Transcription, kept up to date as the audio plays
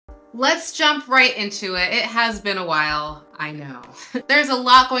Let's jump right into it. It has been a while, I know. There's a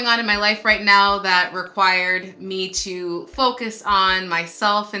lot going on in my life right now that required me to focus on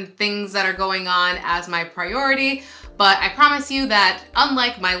myself and things that are going on as my priority. But I promise you that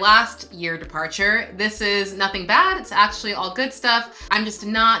unlike my last year departure, this is nothing bad. It's actually all good stuff. I'm just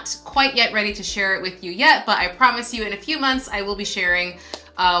not quite yet ready to share it with you yet, but I promise you in a few months I will be sharing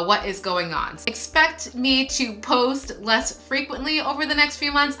what is going on. Expect me to post less frequently over the next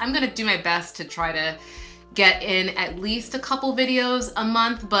few months. I'm gonna do my best to try to get in at least a couple videos a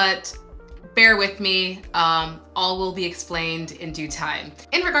month, but bear with me, all will be explained in due time.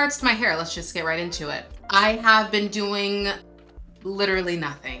 In regards to my hair, let's just get right into it. I have been doing literally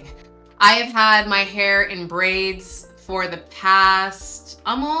nothing. I have had my hair in braids for the past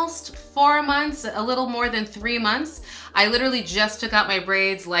almost 4 months, a little more than 3 months. I literally just took out my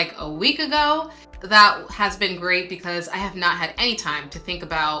braids like a week ago. That has been great because I have not had any time to think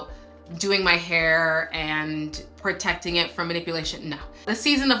about doing my hair and protecting it from manipulation. No. The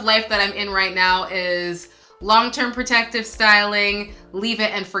season of life that I'm in right now is long-term protective styling, leave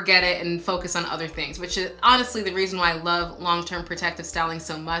it and forget it and focus on other things, which is honestly the reason why I love long-term protective styling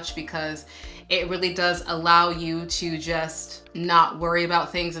so much, because it really does allow you to just not worry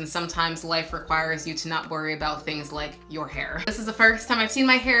about things, and sometimes life requires you to not worry about things like your hair. This is the first time I've seen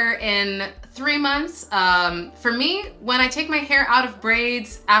my hair in 3 months. For me, when I take my hair out of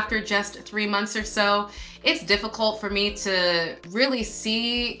braids after just 3 months or so, it's difficult for me to really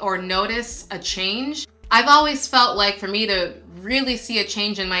see or notice a change. I've always felt like for me to really see a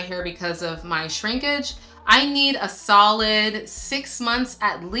change in my hair because of my shrinkage, I need a solid 6 months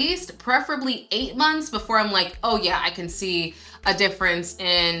at least, preferably 8 months before I'm like, oh yeah, I can see a difference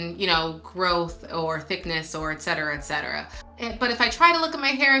in, you know, growth or thickness or et cetera, et cetera. But if I try to look at my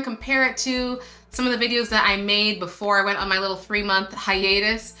hair and compare it to some of the videos that I made before I went on my little 3-month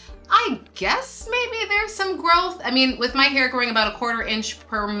hiatus, I guess maybe there's some growth. I mean, with my hair growing about 1/4 inch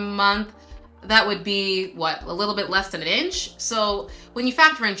per month, that would be, what, a little bit less than 1 inch? So when you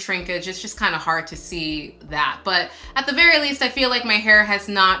factor in shrinkage, it's just kind of hard to see that. But at the very least, I feel like my hair has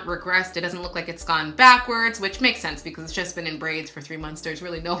not regressed. It doesn't look like it's gone backwards, which makes sense because it's just been in braids for 3 months. There's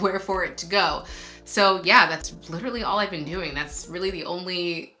really nowhere for it to go. So yeah, that's literally all I've been doing. That's really the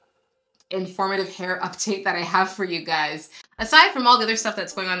only informative hair update that I have for you guys. Aside from all the other stuff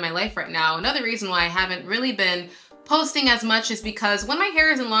that's going on in my life right now, another reason why I haven't really been posting as much is because when my hair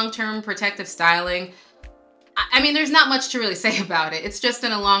is in long-term protective styling, I mean, there's not much to really say about it. It's just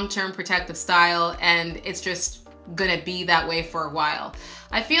in a long-term protective style and it's just gonna be that way for a while.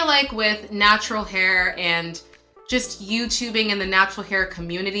 I feel like with natural hair and just YouTubing in the natural hair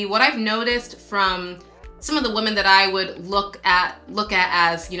community, what I've noticed from some of the women that I would look at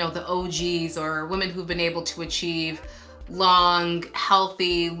as, you know, the OGs or women who've been able to achieve long,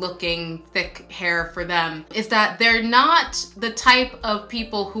 healthy looking, thick hair for them, is that they're not the type of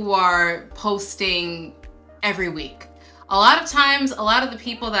people who are posting every week. A lot of times, a lot of the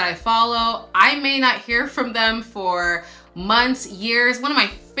people that I follow, I may not hear from them for months, years. One of my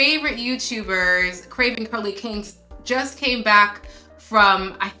favorite YouTubers, Craving Curly Kinks, just came back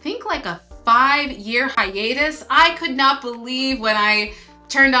from, I think, like a 5-year hiatus. I could not believe when I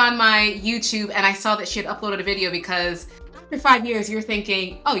turned on my YouTube and I saw that she had uploaded a video, because after 5 years, you're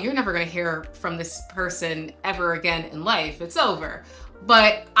thinking, oh, you're never gonna hear from this person ever again in life. It's over.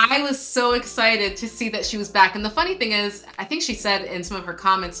 But I was so excited to see that she was back. And the funny thing is, I think she said in some of her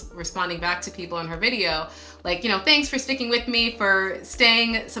comments responding back to people in her video, like, you know, thanks for sticking with me, for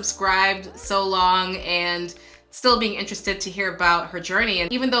staying subscribed so long and still being interested to hear about her journey.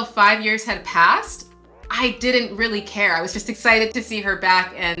 And even though 5 years had passed, I didn't really care. I was just excited to see her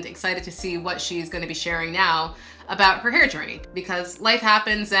back and excited to see what she's gonna be sharing now about her hair journey, because life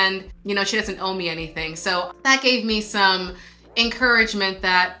happens and, you know, she doesn't owe me anything. So that gave me some encouragement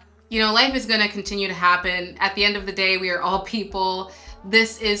that, you know, life is gonna continue to happen. At the end of the day, we are all people.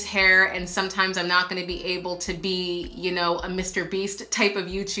 This is hair, and sometimes I'm not gonna be able to be, you know, a Mr. Beast type of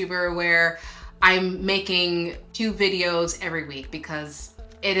YouTuber where I'm making 2 videos every week, because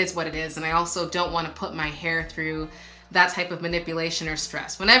it is what it is. And I also don't want to put my hair through that type of manipulation or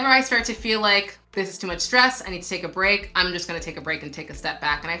stress. Whenever I start to feel like this is too much stress, I need to take a break, I'm just gonna take a break and take a step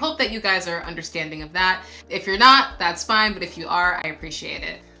back. And I hope that you guys are understanding of that. If you're not, that's fine, but if you are, I appreciate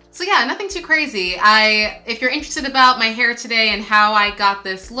it. So yeah, nothing too crazy. If you're interested about my hair today and how I got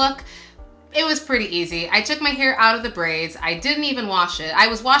this look, it was pretty easy. I took my hair out of the braids. I didn't even wash it. I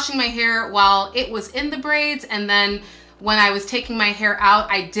was washing my hair while it was in the braids, and then when I was taking my hair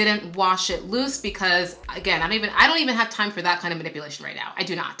out, I didn't wash it loose because, again, I don't even have time for that kind of manipulation right now. I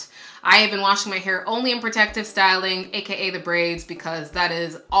do not. I have been washing my hair only in protective styling, aka the braids, because that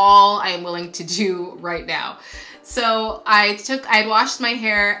is all I am willing to do right now. So I'd washed my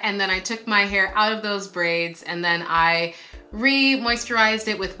hair, and then I took my hair out of those braids, and then I re-moisturized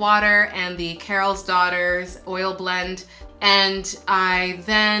it with water and the Carol's Daughters oil blend. And I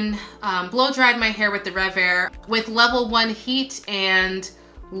then blow dried my hair with the Rev Air with level 1 heat and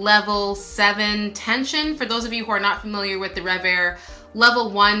level 7 tension. For those of you who are not familiar with the Rev Air, level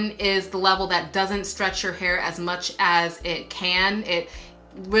 1 is the level that doesn't stretch your hair as much as it can. It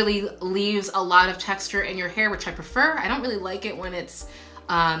really leaves a lot of texture in your hair, which I prefer. I don't really like it when it's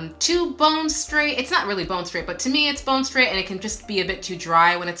too bone straight. It's not really bone straight, but to me it's bone straight, and it can just be a bit too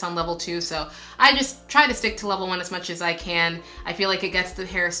dry when it's on level 2. So I just try to stick to level 1 as much as I can. I feel like it gets the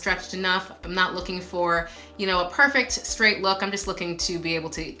hair stretched enough. I'm not looking for, you know, a perfect straight look. I'm just looking to be able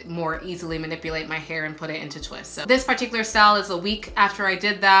to more easily manipulate my hair and put it into twists. So this particular style is a week after I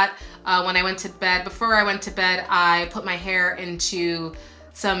did that. When I went to bed, before I went to bed, I put my hair into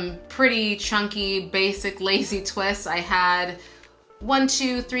some pretty chunky, basic, lazy twists. I had 4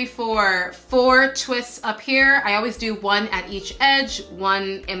 twists up here. I always do 1 at each edge,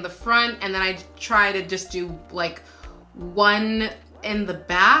 1 in the front, and then I try to just do like 1 in the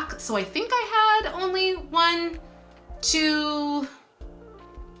back. So I think I had only 1, 2,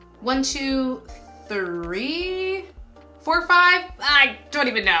 3, 4, 5. I don't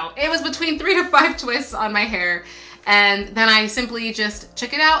even know. It was between 3 to 5 twists on my hair. And then I simply just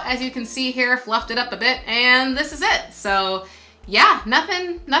took it out, as you can see here, fluffed it up a bit, and this is it. So yeah,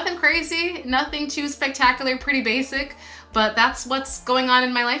 nothing crazy, nothing too spectacular, pretty basic, but that's what's going on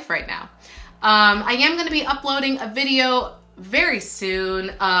in my life right now. I am going to be uploading a video very soon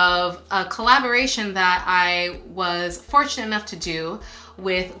of a collaboration that I was fortunate enough to do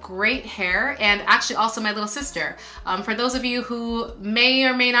with Great Hair, and actually also my little sister. For those of you who may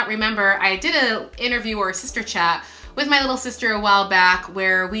or may not remember, I did an interview or a sister chat with my little sister a while back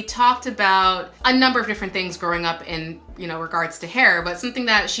where we talked about a number of different things growing up in, you know, regards to hair, but something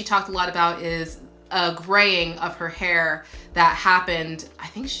that she talked a lot about is a graying of her hair that happened, I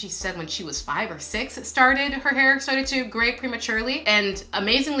think she said when she was 5 or 6 her hair started to gray prematurely. And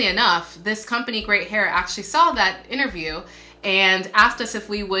amazingly enough, this company Great Hair actually saw that interview and asked us if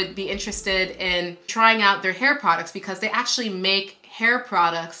we would be interested in trying out their hair products, because they actually make hair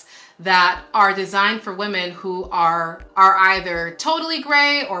products that are designed for women who are either totally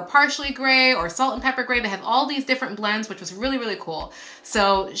gray or partially gray or salt and pepper gray. They have all these different blends, which was really, really cool.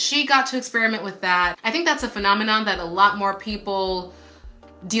 So she got to experiment with that. I think that's a phenomenon that a lot more people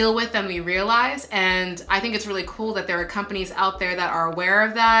deal with than we realize, and I think it's really cool that there are companies out there that are aware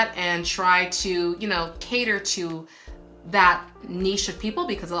of that and try to, you know, cater to that niche of people,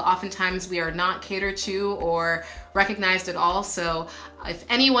 because oftentimes we are not catered to or recognized at all. So if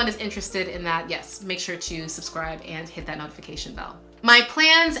anyone is interested in that, yes, make sure to subscribe and hit that notification bell. My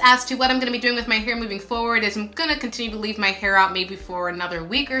plans as to what I'm going to be doing with my hair moving forward is I'm going to continue to leave my hair out maybe for another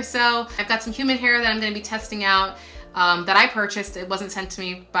week or so. I've got some human hair that I'm going to be testing out that I purchased. It wasn't sent to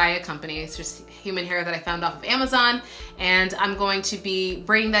me by a company. It's just human hair that I found off of Amazon, and I'm going to be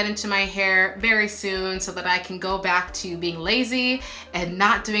braiding that into my hair very soon so that I can go back to being lazy and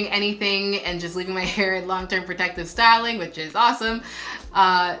not doing anything and just leaving my hair in long-term protective styling, which is awesome.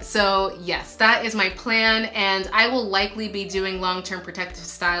 So yes, that is my plan, and I will likely be doing long-term protective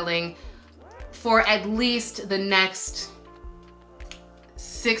styling for at least the next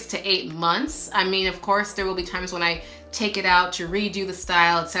 6 to 8 months. I mean, of course, there will be times when I take it out to redo the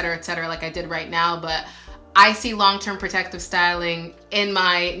style, etc., like I did right now, but I see long-term protective styling in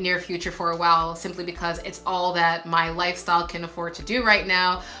my near future for a while, simply because it's all that my lifestyle can afford to do right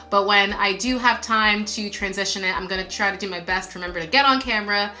now. But when I do have time to transition it, I'm gonna try to do my best to remember to get on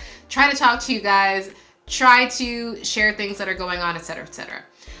camera, try to talk to you guys, try to share things that are going on, etc., etc.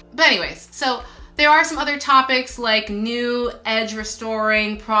 But anyways, so there are some other topics like new edge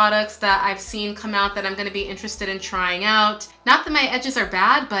restoring products that I've seen come out that I'm going to be interested in trying out. Not that my edges are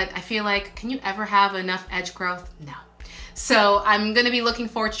bad, but I feel like, can you ever have enough edge growth? No. So I'm going to be looking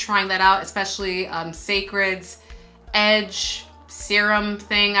forward to trying that out, especially Sacred's edge serum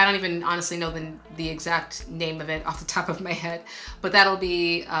thing. I don't even honestly know the exact name of it off the top of my head, but that'll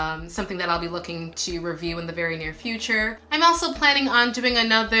be something that I'll be looking to review in the very near future. I'm also planning on doing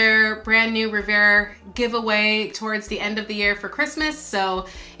another brand new Rivera giveaway towards the end of the year for Christmas, so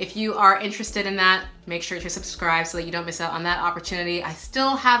if you are interested in that, make sure to subscribe so that you don't miss out on that opportunity. I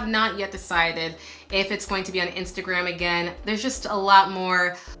still have not yet decided if it's going to be on Instagram again. There's just a lot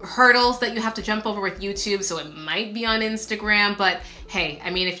more hurdles that you have to jump over with YouTube, so it might be on Instagram, but hey, I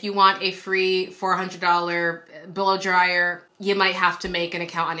mean, if you want a free $400 blow dryer, you might have to make an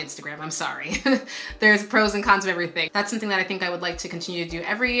account on Instagram. I'm sorry. There's pros and cons of everything. That's something that I think I would like to continue to do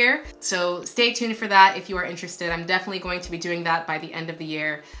every year. So stay tuned for that if you are interested. I'm definitely going to be doing that by the end of the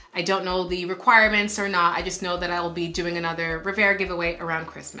year. I don't know the requirements or not. I just know that I will be doing another Rivera giveaway around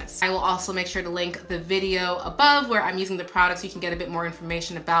Christmas. I will also make sure to link the video above where I'm using the products so you can get a bit more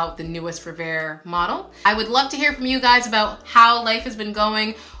information about the newest Rivera model. I would love to hear from you guys about how life has been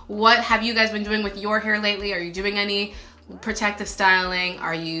going. What have you guys been doing with your hair lately? Are you doing any protective styling?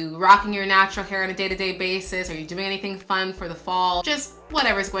 Are you rocking your natural hair on a day-to-day basis? Are you doing anything fun for the fall? Just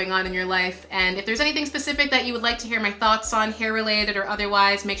whatever's going on in your life. And if there's anything specific that you would like to hear my thoughts on, hair related or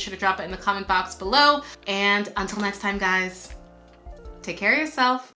otherwise, make sure to drop it in the comment box below. And until next time, guys, take care of yourself.